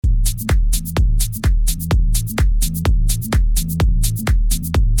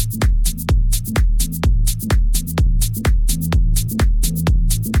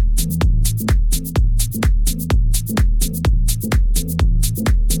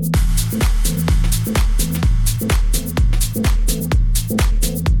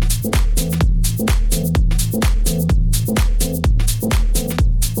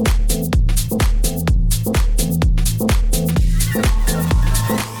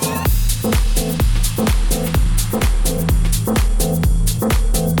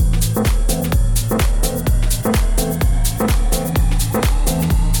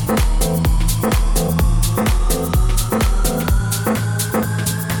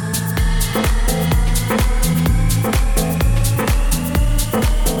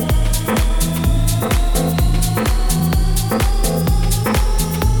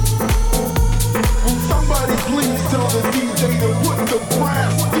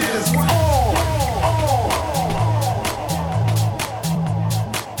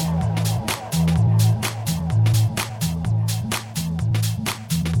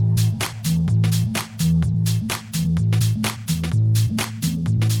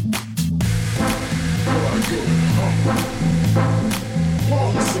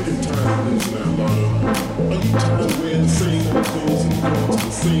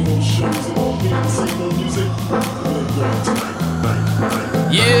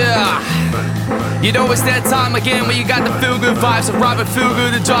You know it's that time again when you got the Feelgood vibes of Robert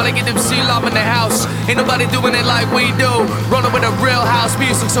Feelgood and Jolly get them C-Love in the house. Ain't nobody doing it like we do. Rolling with a real house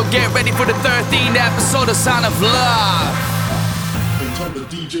music, so get ready for the 13th episode of Sound of Love.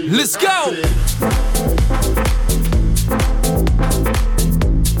 Let's go!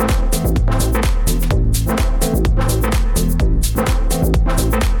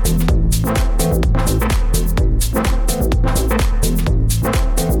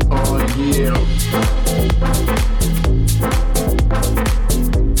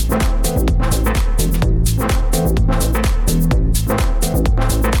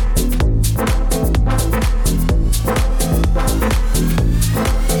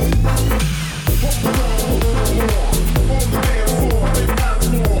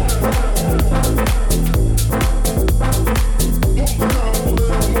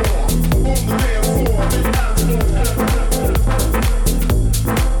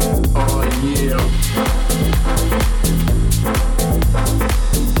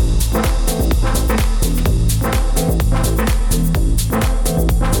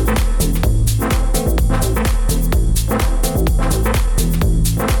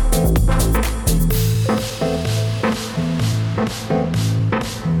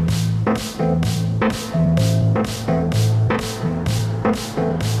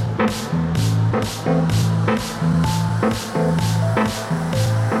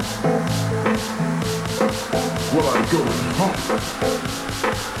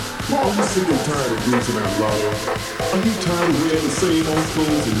 sick and tired of losing our lotto? Are you tired of wearing the same old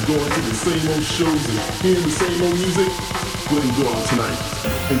clothes and going to the same old shows and hearing the same old music? Go ahead and go out tonight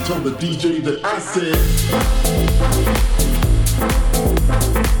and tell the DJ that I said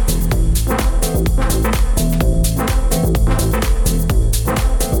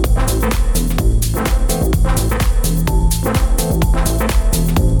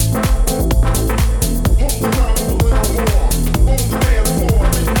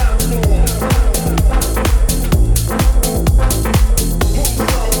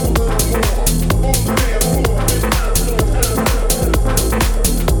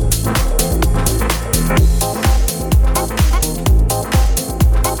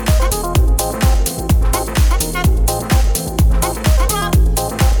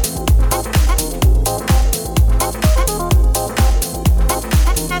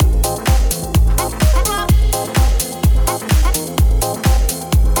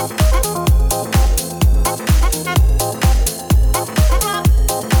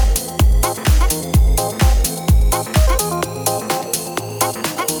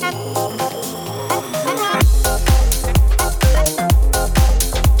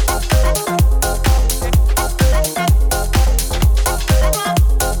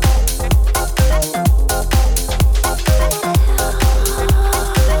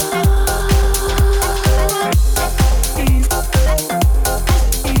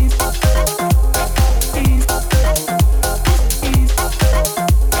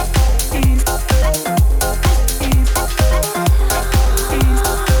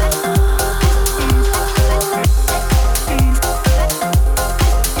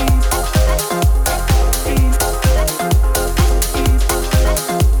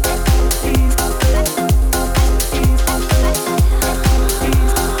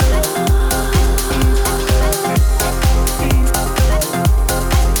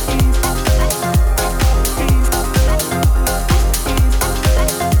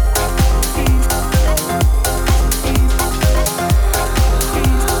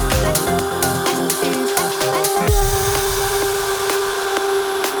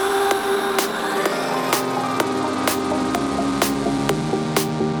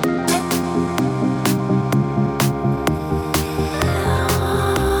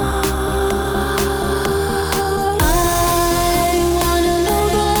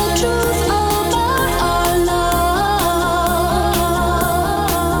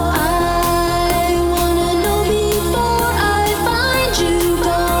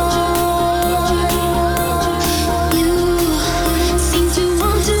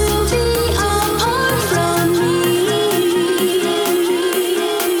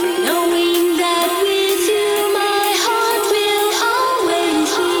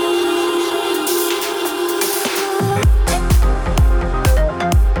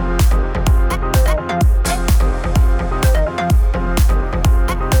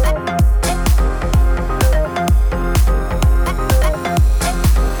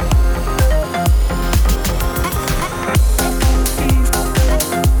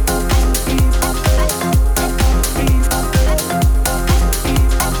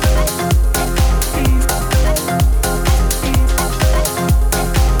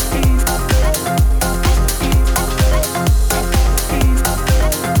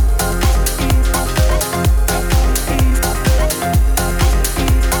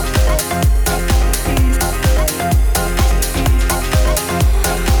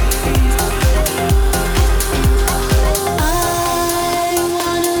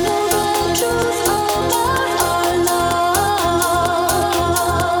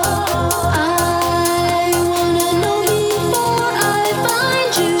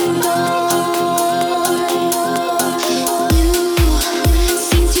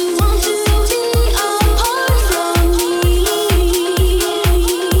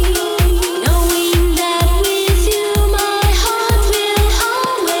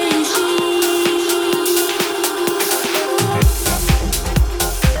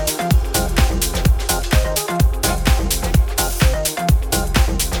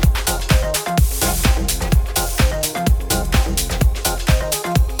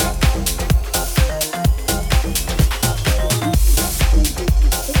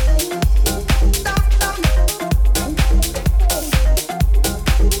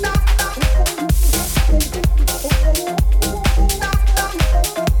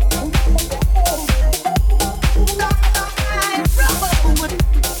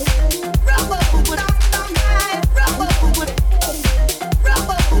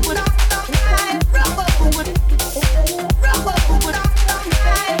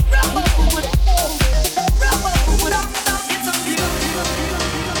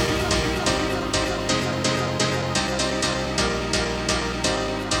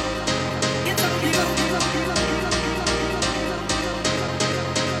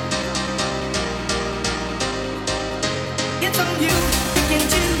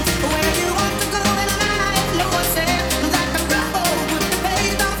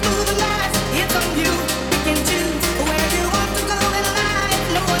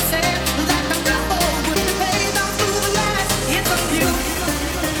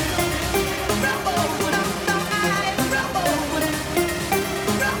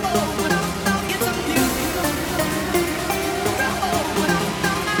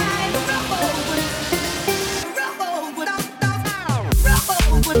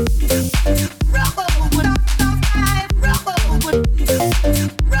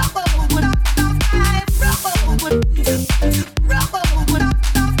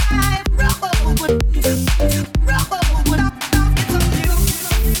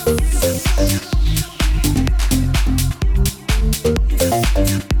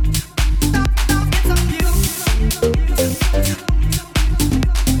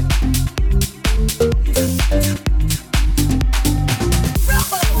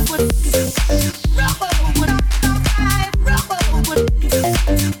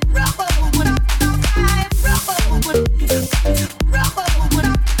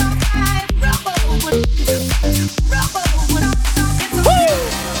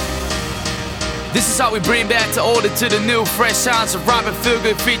we bring back to order to the new fresh sounds of Robert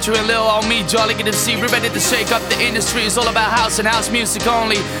Feelgood featuring Lil on me, Jolly Get MC. We're ready to shake up the industry. It's all about house and house music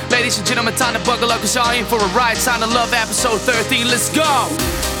only. Ladies and gentlemen, time to buckle up, cause y'all in for a ride. Time to love episode 13. Let's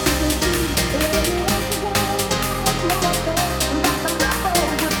go!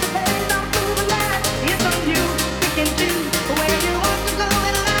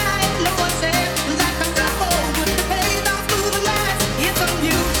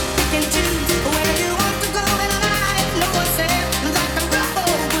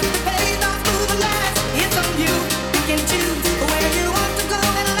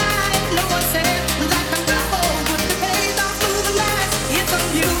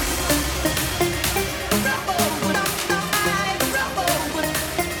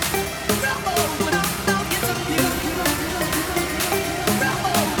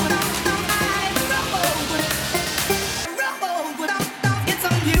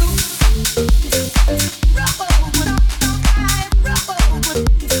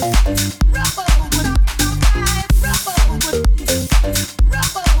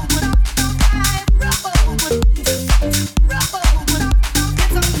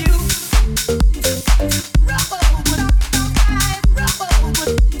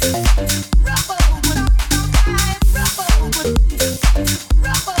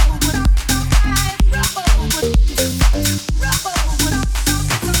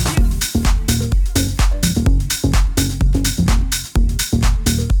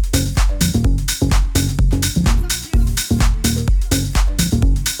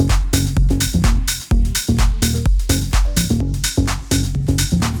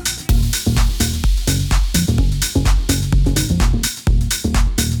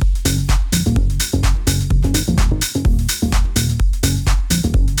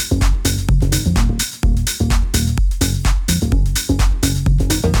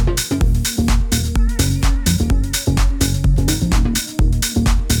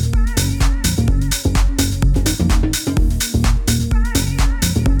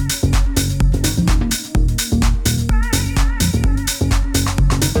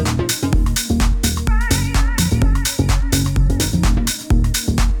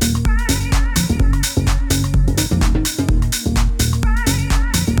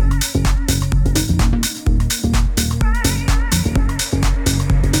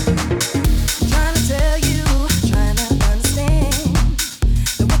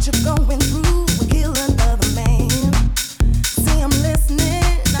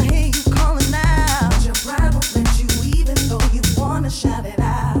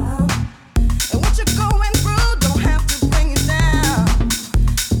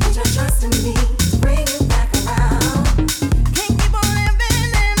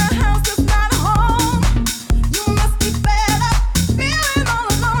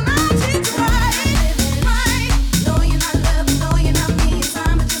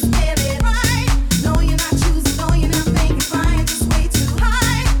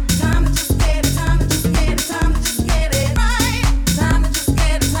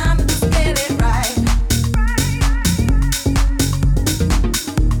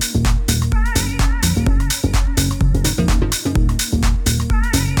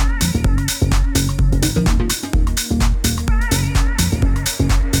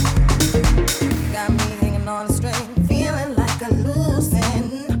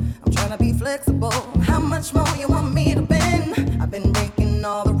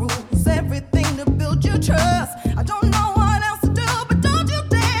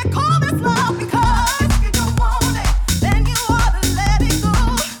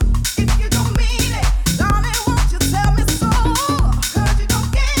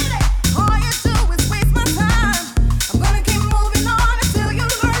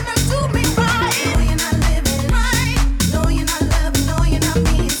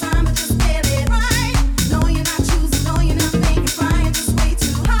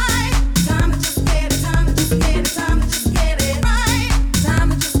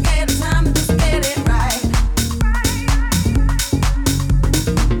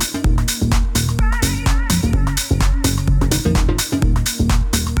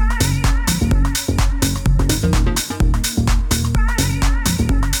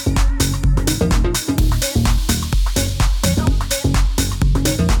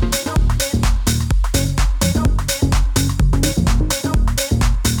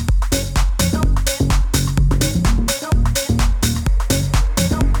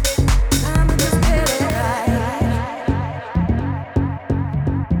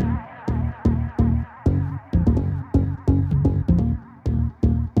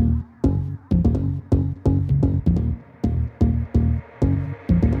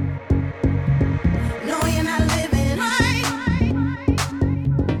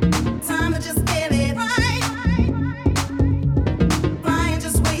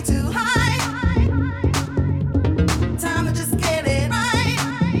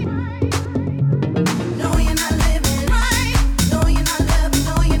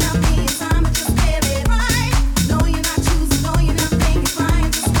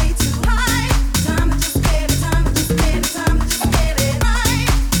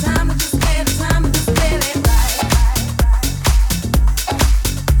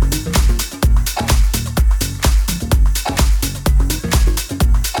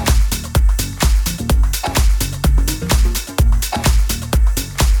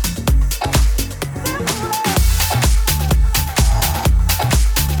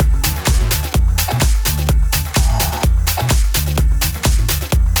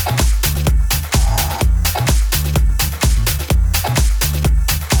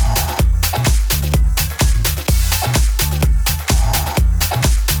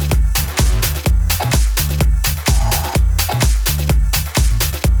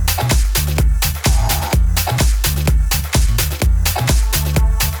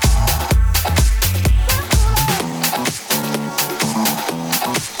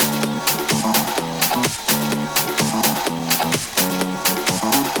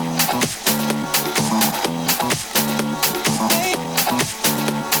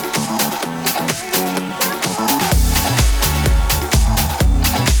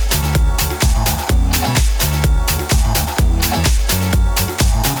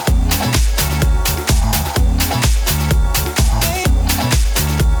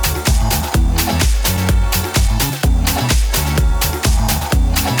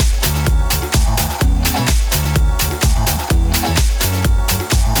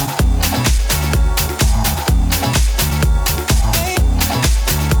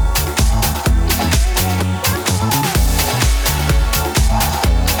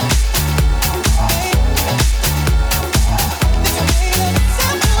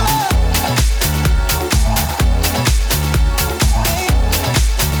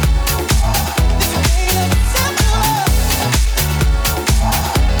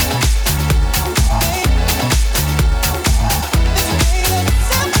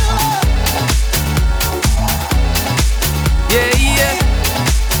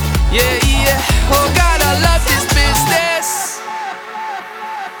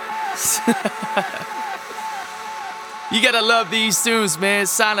 You gotta love these tunes, man.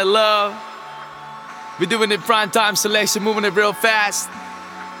 Sign of Love. We're doing it prime time selection, moving it real fast.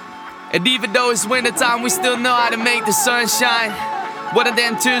 And even though it's wintertime, we still know how to make the sun shine. One of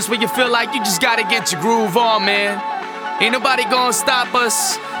them tunes where you feel like you just gotta get your groove on, man. Ain't nobody gonna stop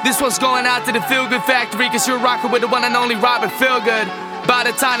us. This one's going out to the Feelgood Factory, cause you're rocking with the one and only Robert Feelgood. By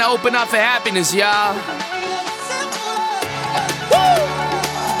the time to open up for happiness, y'all.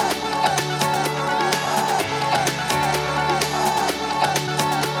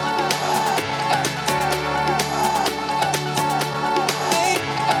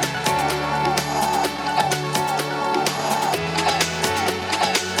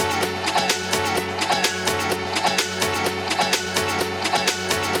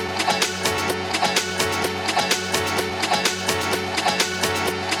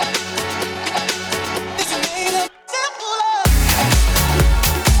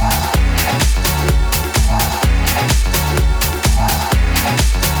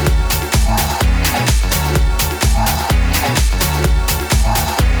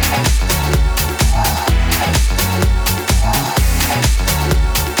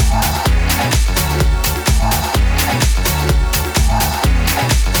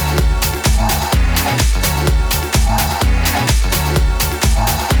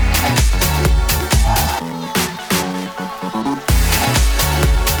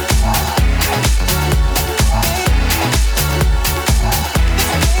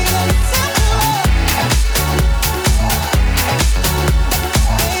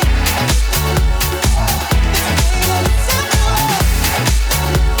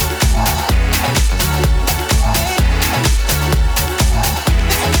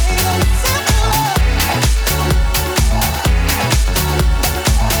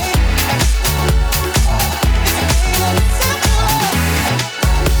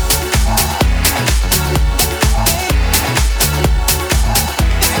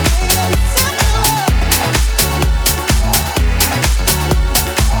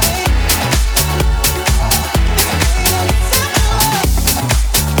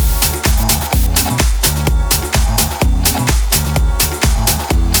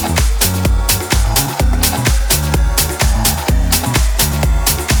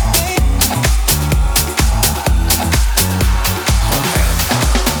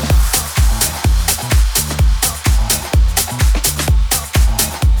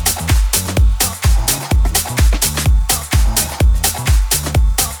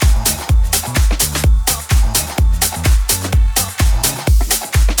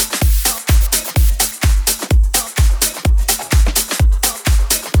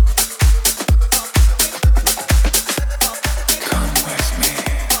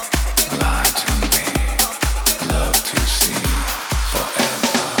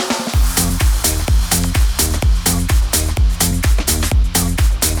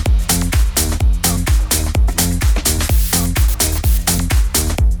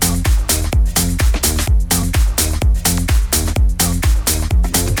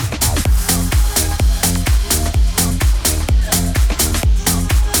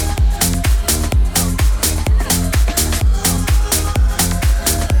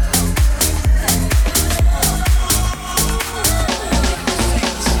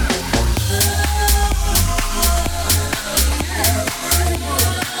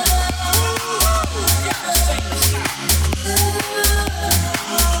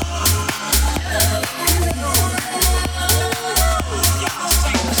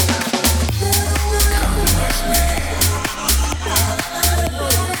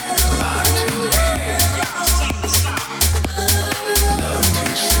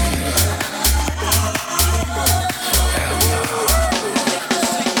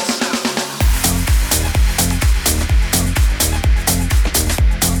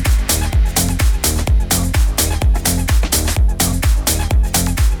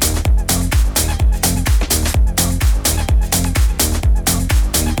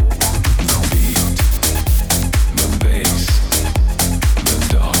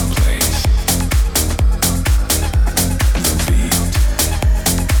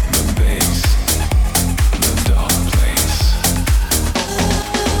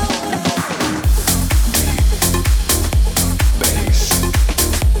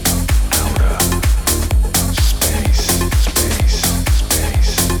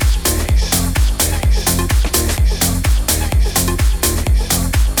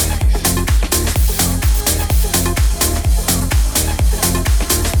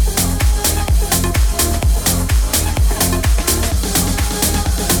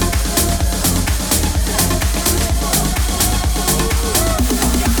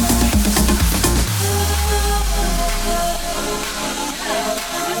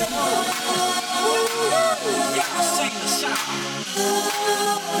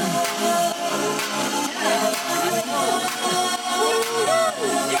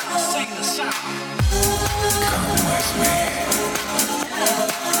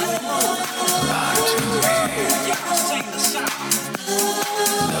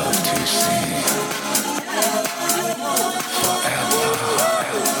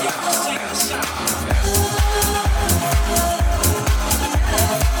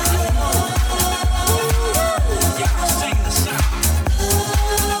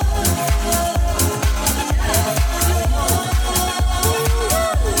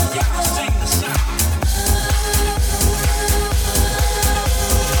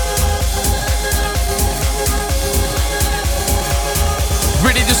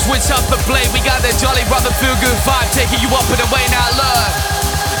 switch up the blade. We got that jolly brother feel good vibe, taking you up and away now, look.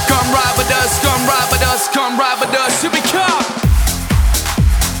 Come ride with us, come ride with us, come ride with us. Here we come.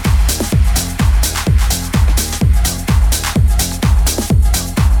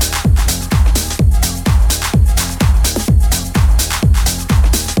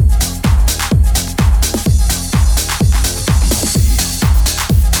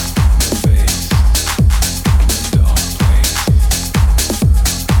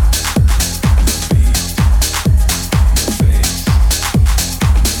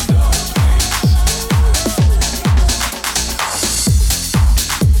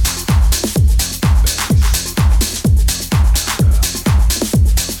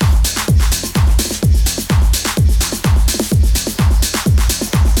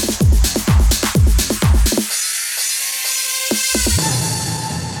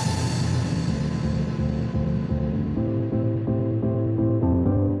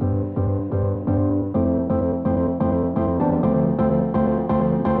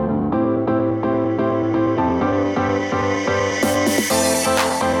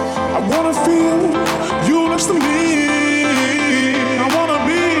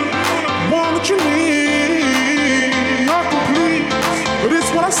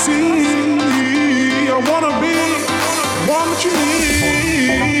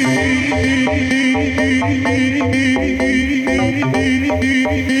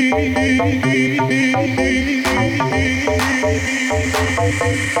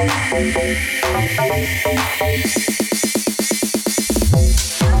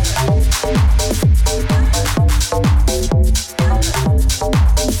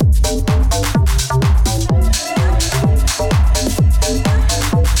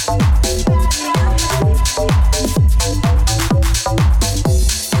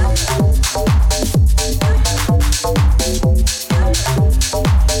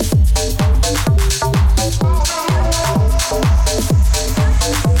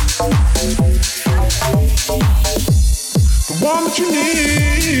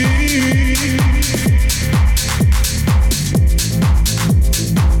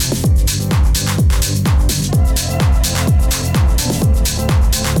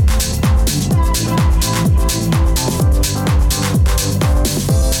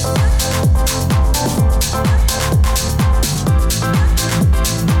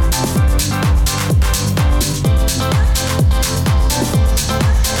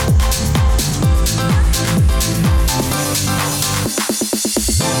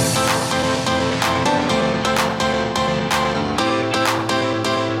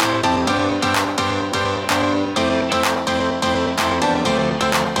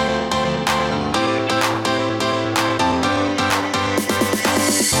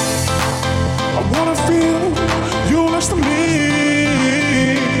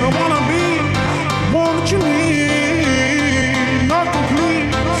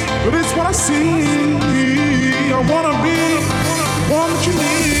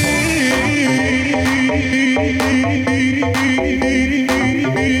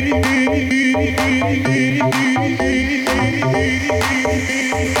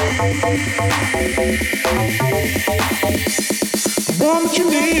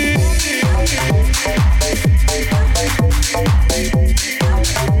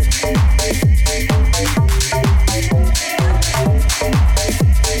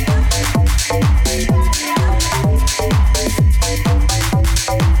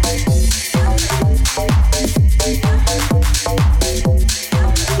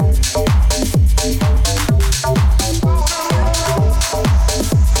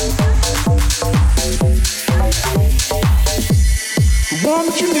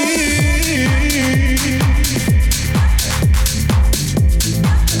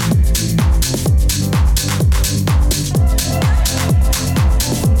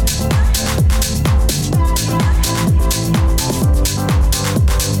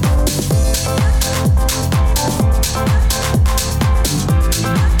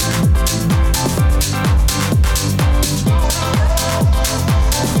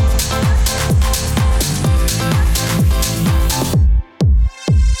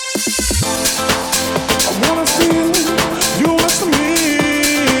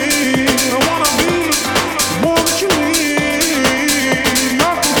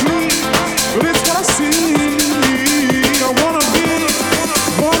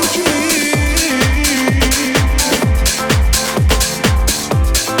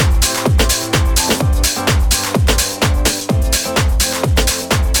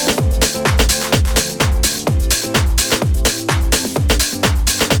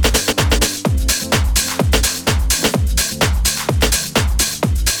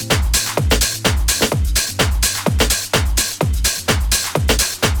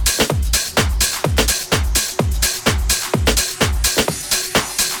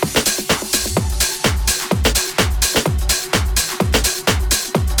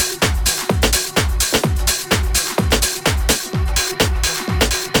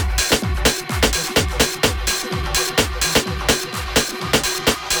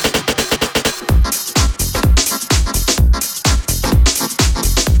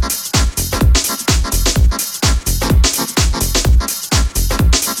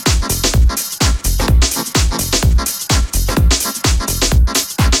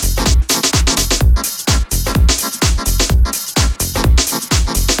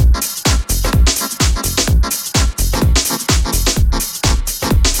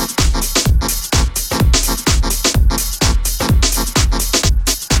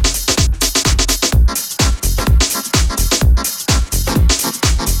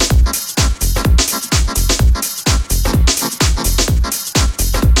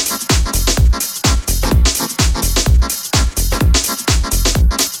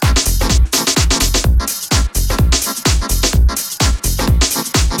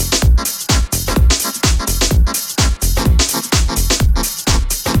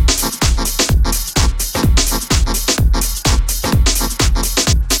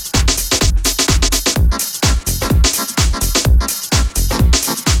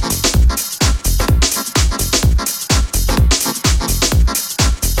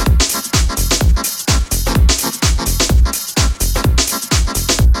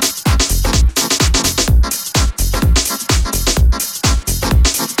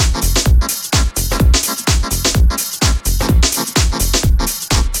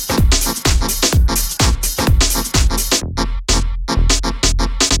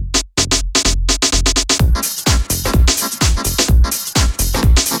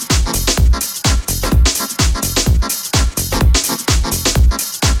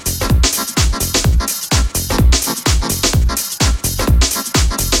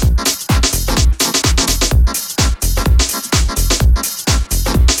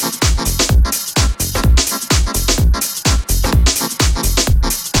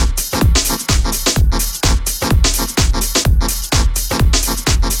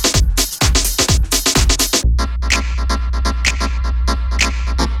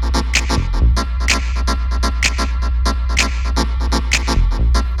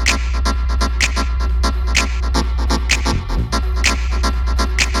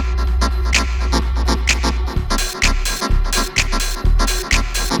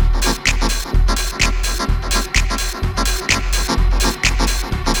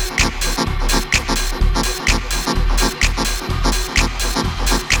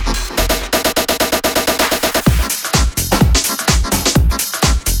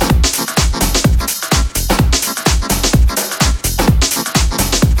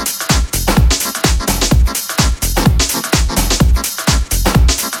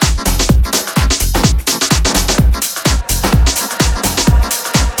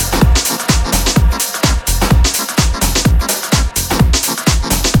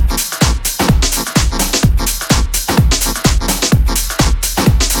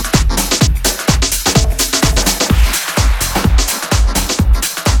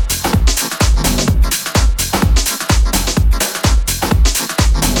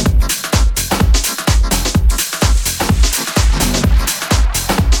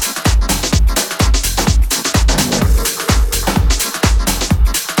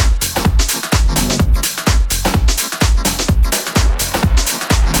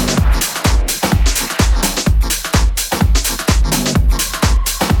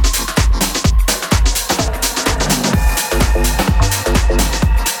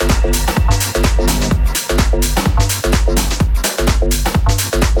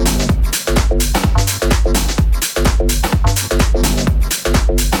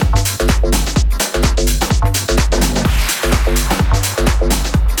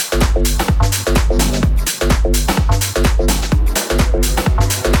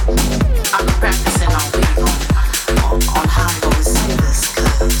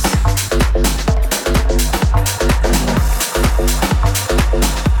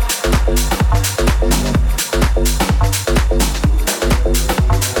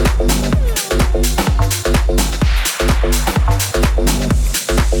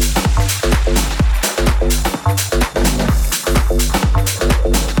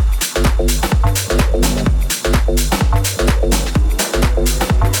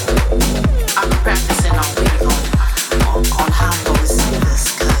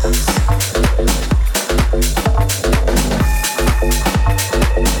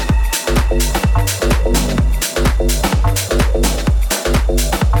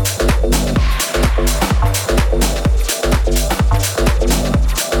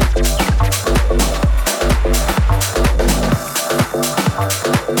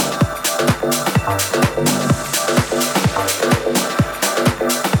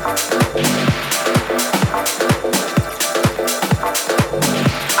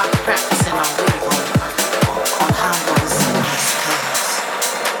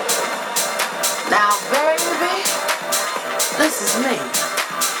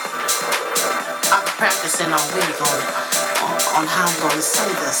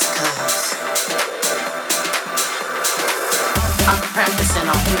 this, 'cause I'm practicing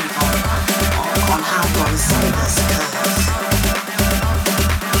on how I'm gonna say this, 'cause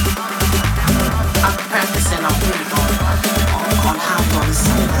I'm practicing on how I'm gonna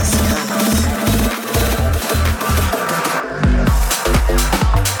say this, 'cause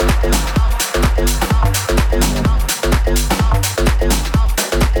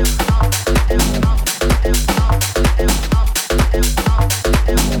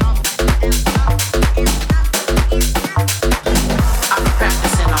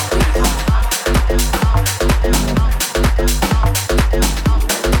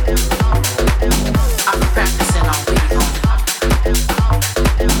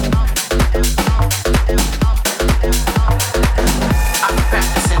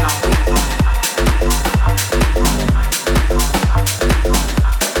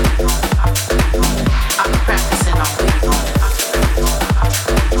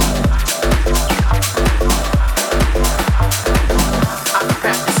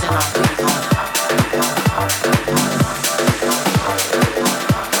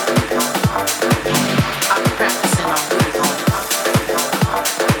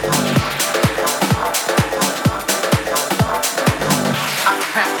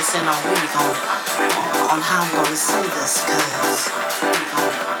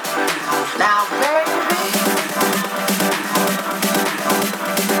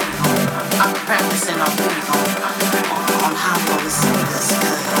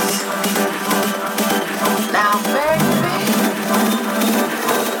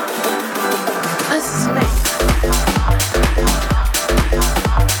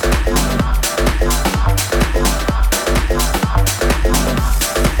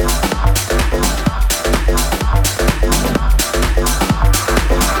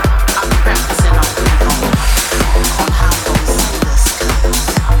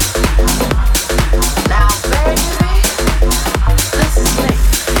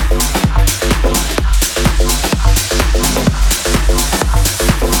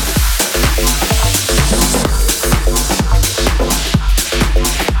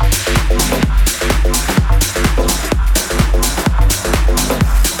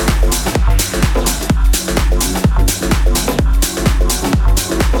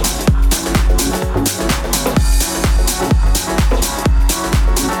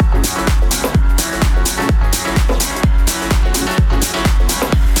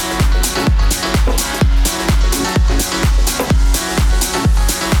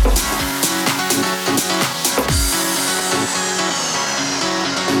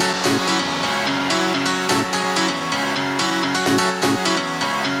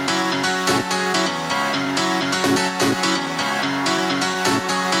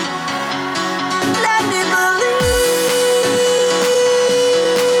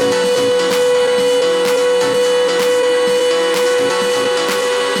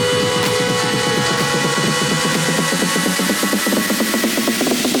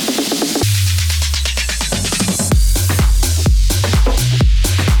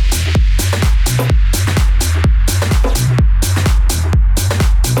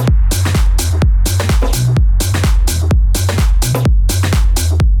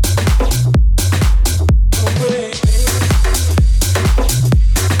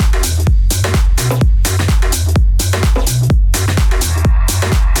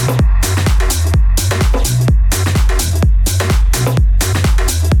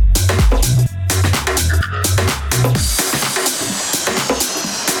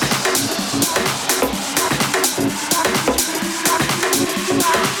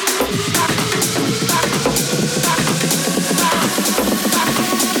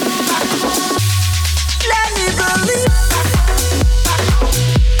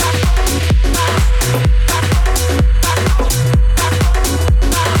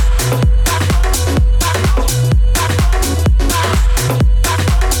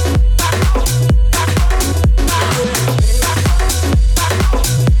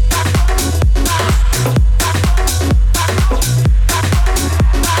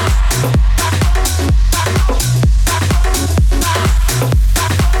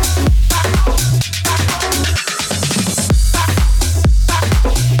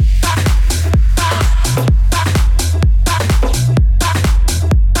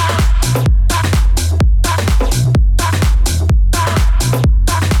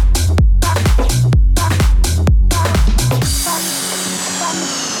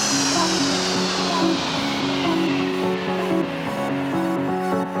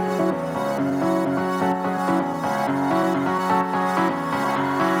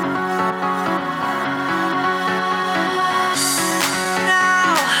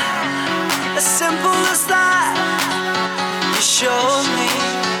as simple as that. You showed me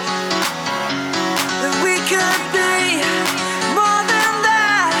that we could be more than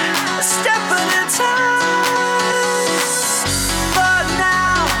that, a step at a time. But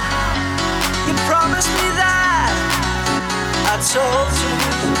now you promised me that I told you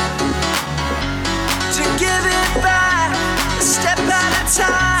to give it back, a step at a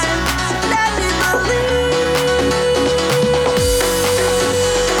time. Let me believe.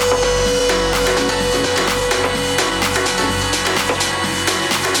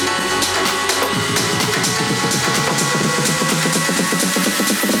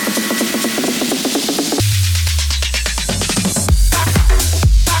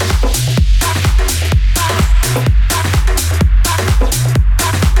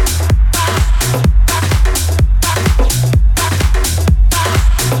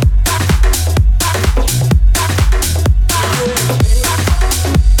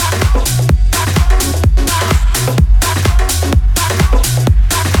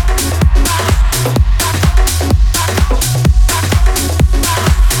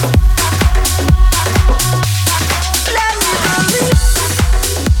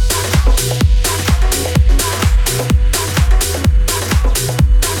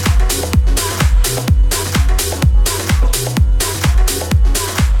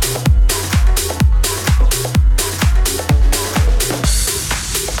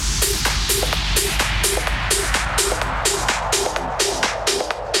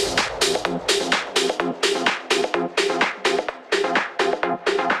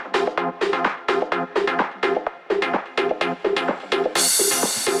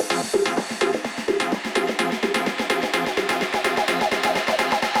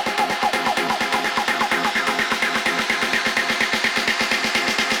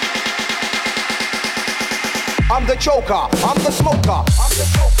 I'm the joker, I'm the smoker, I'm the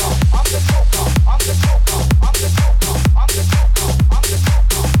joker, I'm the joker, I'm the joker, I'm the joker, I'm the joker, I'm the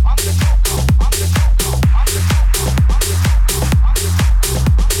joker, I'm the joker, I'm the joker,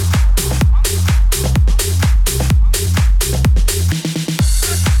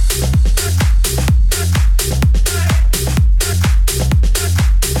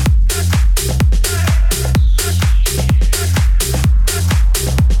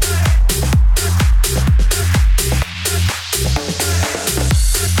 the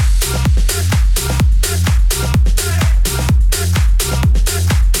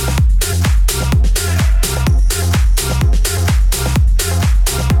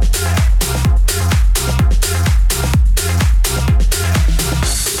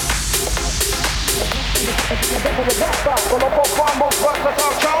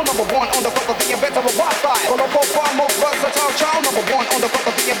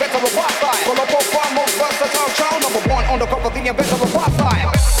smoker, I'm the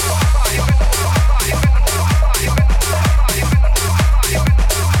joker, I'm the joker, I'm the joker, I'm the joker, I'm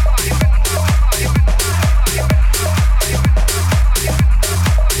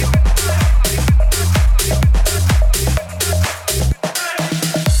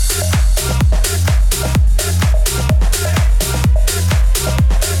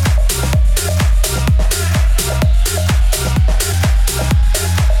the joker, I'm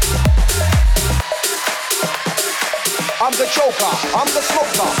the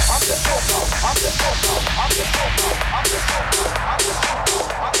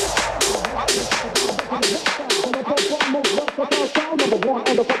number one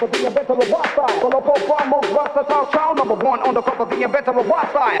on the top of the better robot side. Follow profile most versatile child, number one on the top of the better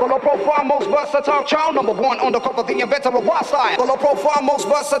robot side. Follow profile most versatile child, number one on the top of the better robot side. Follow profile most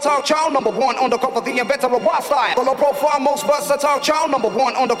versatile child, number one on the top of the better robot side. Follow profile most versatile child, number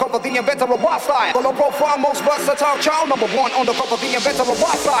one on the top of the better robot side. Follow profile most versatile child, number one on the top of the better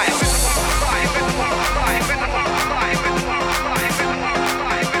robot side.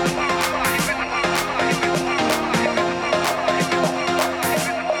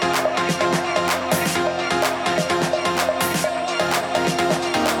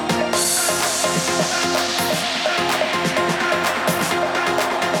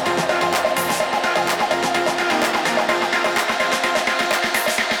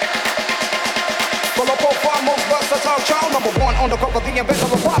 Number one on the cover of the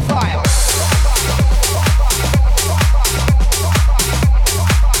invisible profile.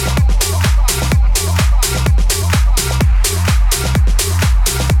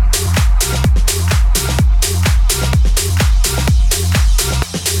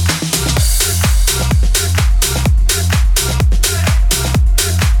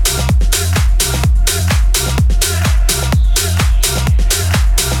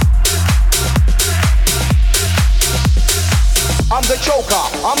 I'm the joker,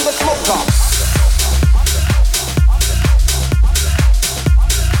 I'm the smoker.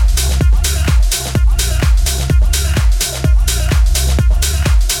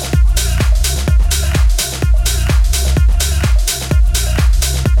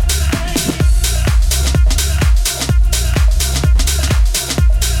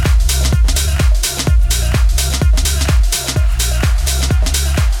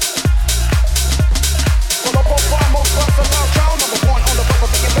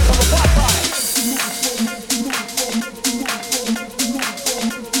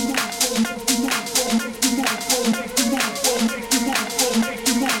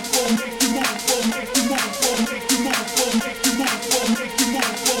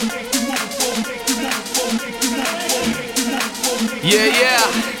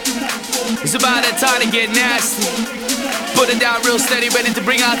 It's about that time to get nasty. Put it down real steady, ready to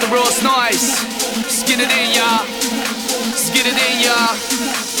bring out the Rolls Noise. Just get it in, y'all. Just get it in, y'all.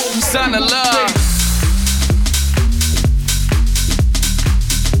 Sign of love.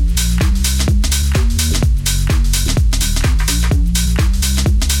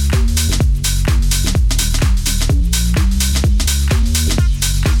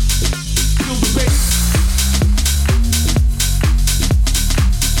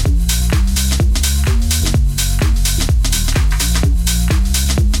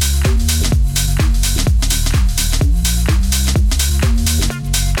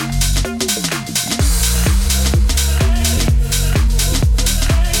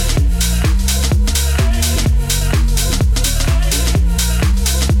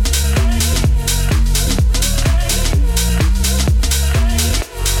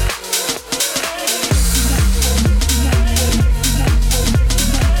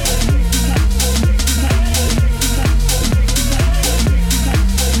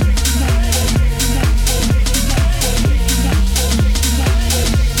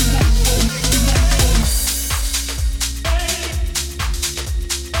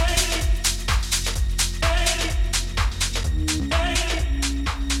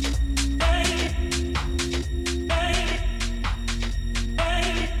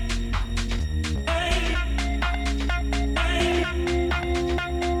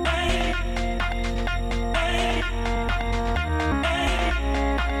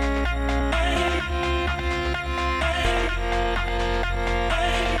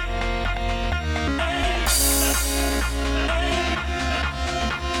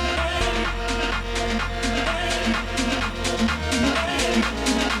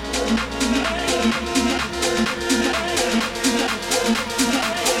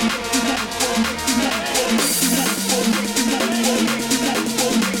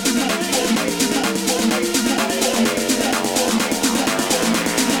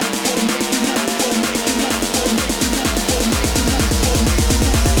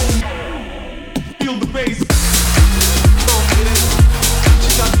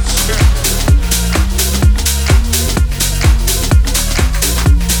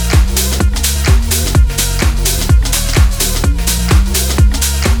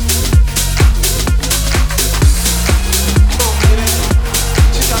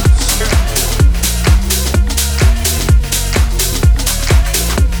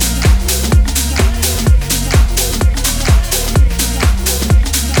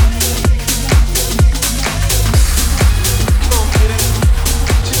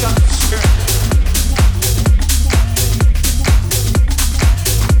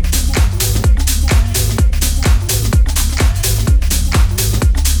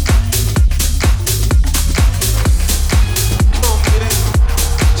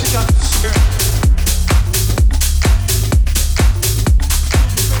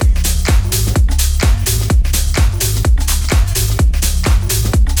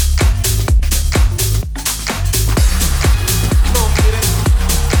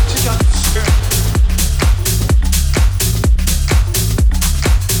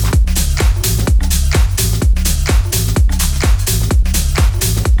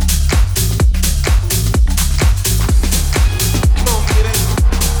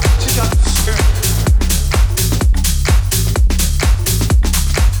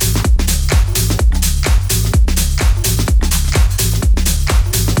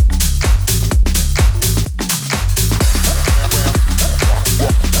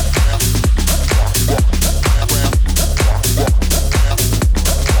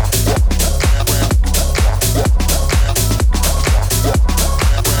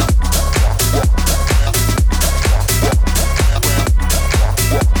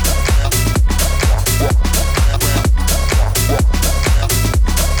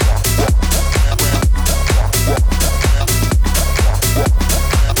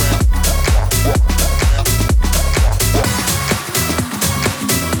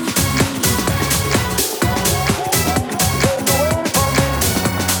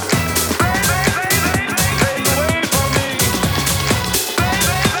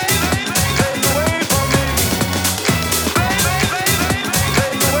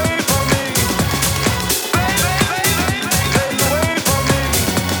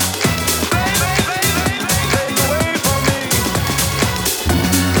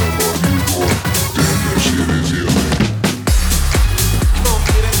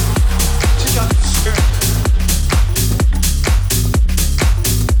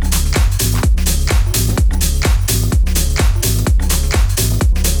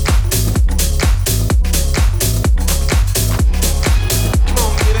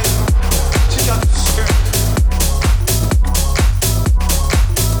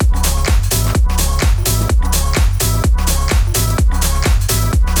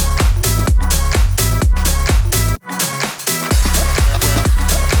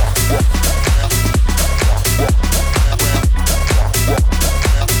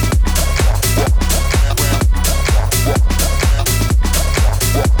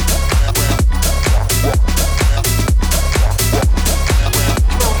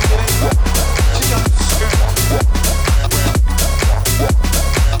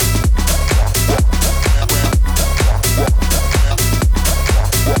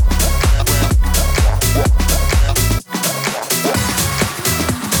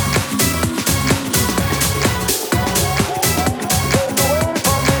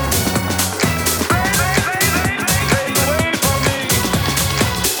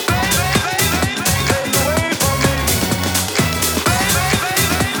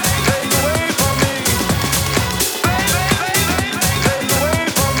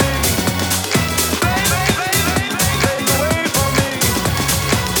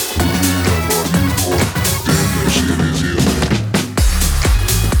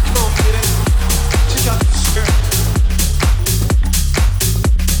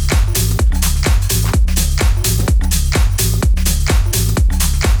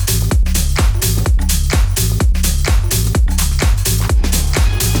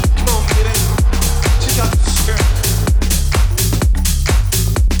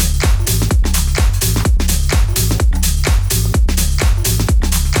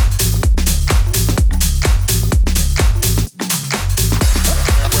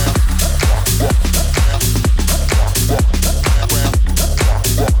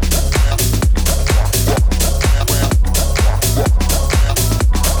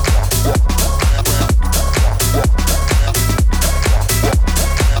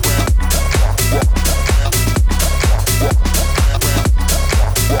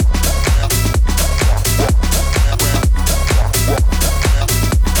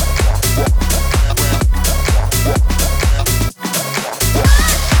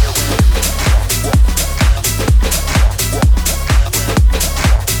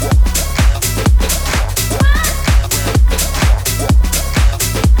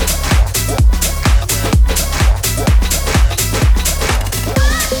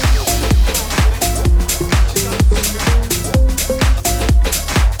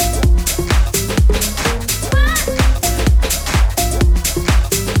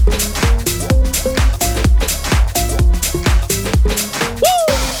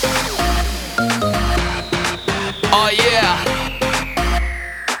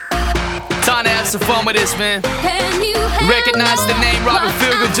 some fun with this, man. Recognize the name, Robert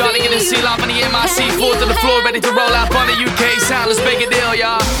Feelgood, Johnny getting seal off on the MIC, foot to the floor, ready to roll out on the UK sound. Let's make a deal,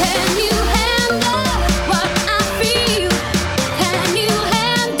 y'all. Can you handle what I feel? Can you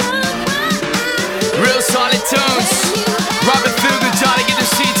handle what I feel? Real solid tunes. Robert Feelgood, Johnny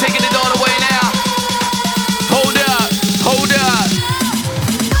getting C, taking it all the way now. Hold up, hold up.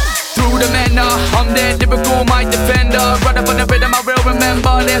 Through the manner, I'm that typical mic defender. Right up on the rhythm, I will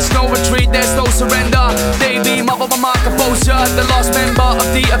remember. There's no retreat, there's no surrender. They beam up on my composure, the lost member of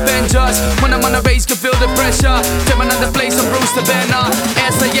the Avengers. When I'm on the race, can feel the pressure. Tearing on the place, I'm Bruce the Banner.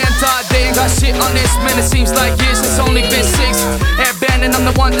 As I enter, they ain't got shit on this, man. It seems like years, it's only been 6. Airband and I'm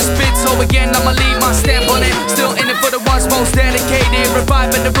the one to spit, so again, I'ma leave my stamp on it. Still in it for the ones most dedicated.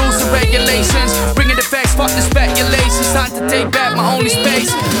 Reviving the rules and regulations. Bringing the facts, fuck the speculations. Time to take back my only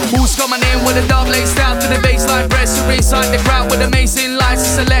space. Who's coming in with a double A style to the baseline? Pressure inside the crowd with amazing lines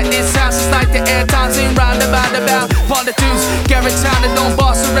to select it sounds. It's like the air times in roundabout about. Part the tunes, garage sound that don't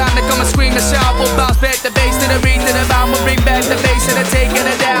boss around. They come and scream the shout, we'll bounce back the bass to the beat to the bound. We'll bring back the bass and they're taking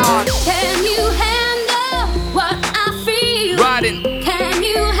it down. Can you handle what I feel? Riding. Can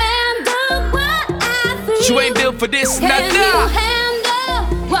you handle what I feel? You ain't built for this, Can nah, you nah. handle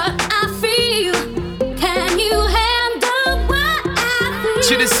what I feel? Can you handle what I feel?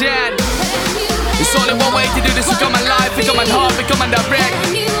 Shit is sad. There's only one way to do this. Become alive, become hard, become direct.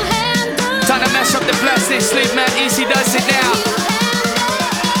 Can you handle? Time to mash up the plastic. Sleep man, easy does it now.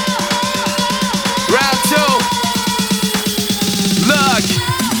 Round 2. Look,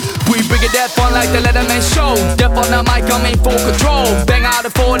 we bring it that fun like the Letterman show. Death on the mic, I'm in full control. Bang out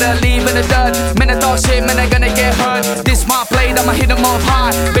the border, leave in the dirt. Man, I talk shit, man, I gonna get hurt. This my plate, I'ma hit them up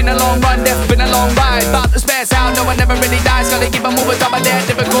high. Been a long run, death been a long ride. About to spaz out, no one never really dies. Gotta keep on moving, top of that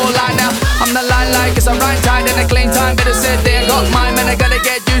typical line now. I'm the line like it's a rhyme tight and a clean time. Better sit there, got mine, man, I gotta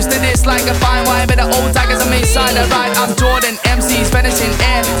get used to this like a fine wine. Better old tigers, I'm inside the ride. I'm Jordan, MCs, vanishing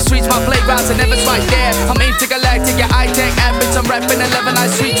air. Streets, my playgrounds, and never's right there. I'm intergalactic, yeah, I-tech average. I'm rapping 11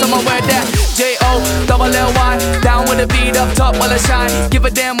 night streets, I'm aware that J-O-double-L-Y, down with the beat up top while I shine. Give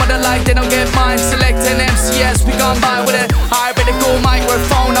a damn what I like, they don't get mine. Select an MCS, we gone by with it. I ready go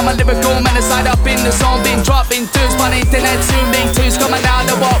microphone, I'm a lyrical man, side up in the zone. Been dropping tunes, my internet soon being tunes coming out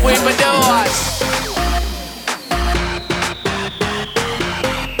of what we produce.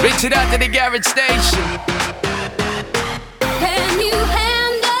 Reach it out to the garage station. Can you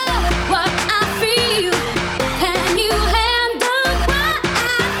handle what I feel? Can you handle what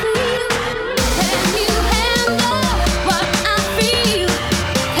I feel? Can you handle what I feel?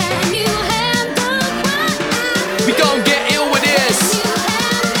 Can you handle what I feel? We gon' get ill with this.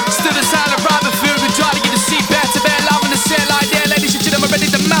 Still the sound of Robert Feelgood, try to get the seat back to bed. Love in the set like that, ladies and gentlemen, ready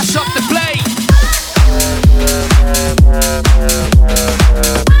to mash up the plate.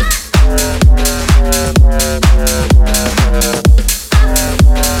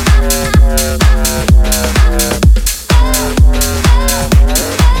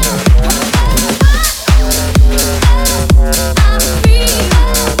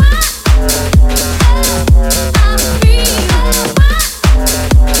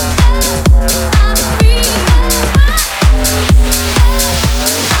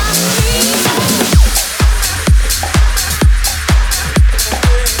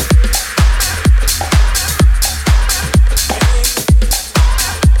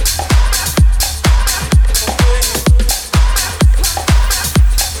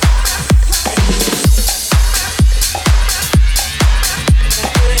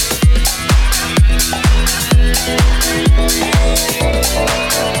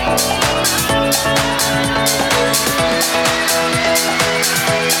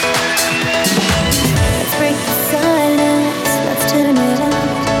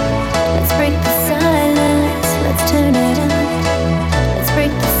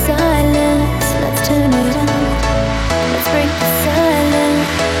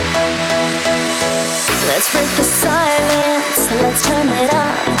 Let's break the silence, let's turn it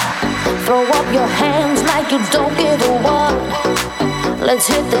up. Throw up your hands like you don't give a what. Let's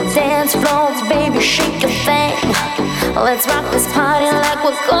hit the dance floor, baby, shake your thing. Let's rock this party like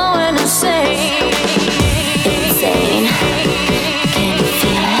we're going insane. Insane. Can you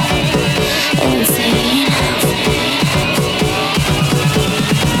feel it? Insane.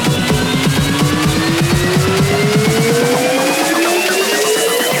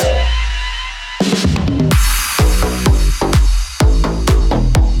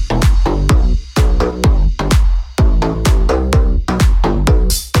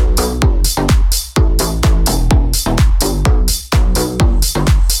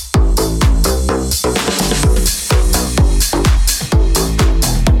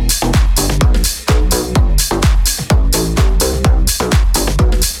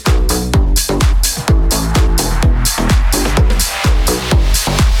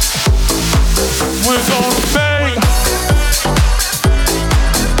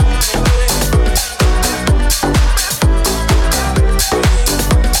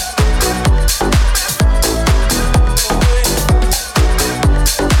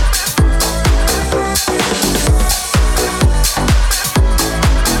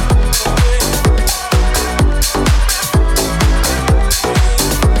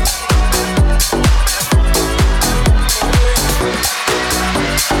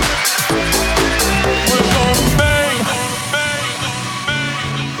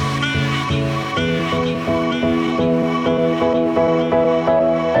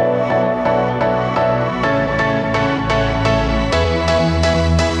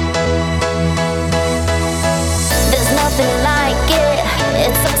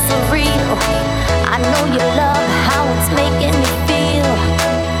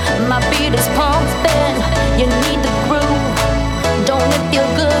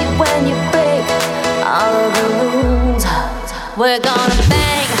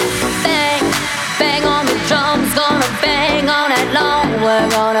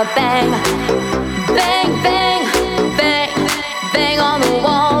 gonna bang, bang, bang, bang, bang on the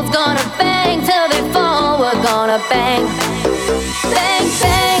walls. Gonna bang till they fall. We're gonna bang, bang,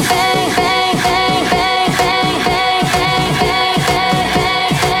 bang, bang, bang, bang, bang, bang, bang, bang, bang,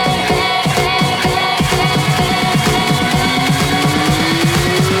 bang, bang, bang, bang.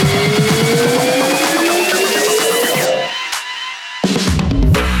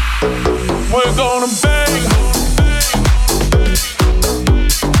 We're gonna bang.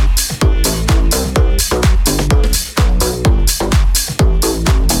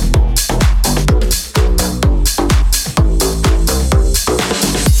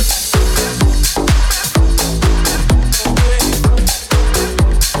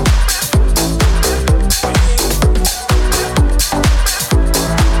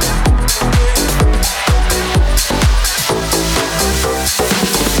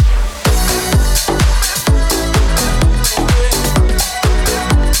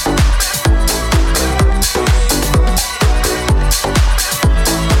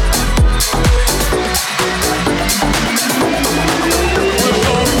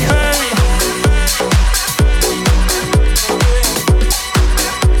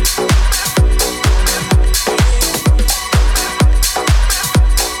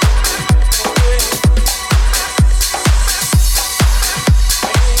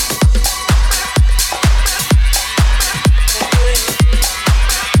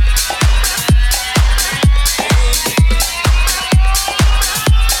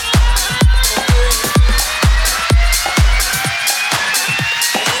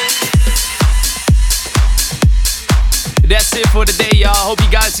 That's it for today, y'all. Hope you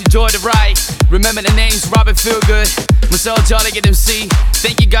guys enjoyed the ride. Remember, the name's Robert Feelgood, Marcel Jolly MC.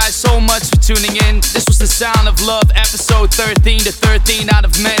 Thank you guys so much for tuning in. This was the Sound of Love, episode 13, the 13 out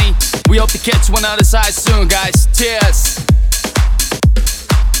of many. We hope to catch you on the other side soon, guys. Cheers.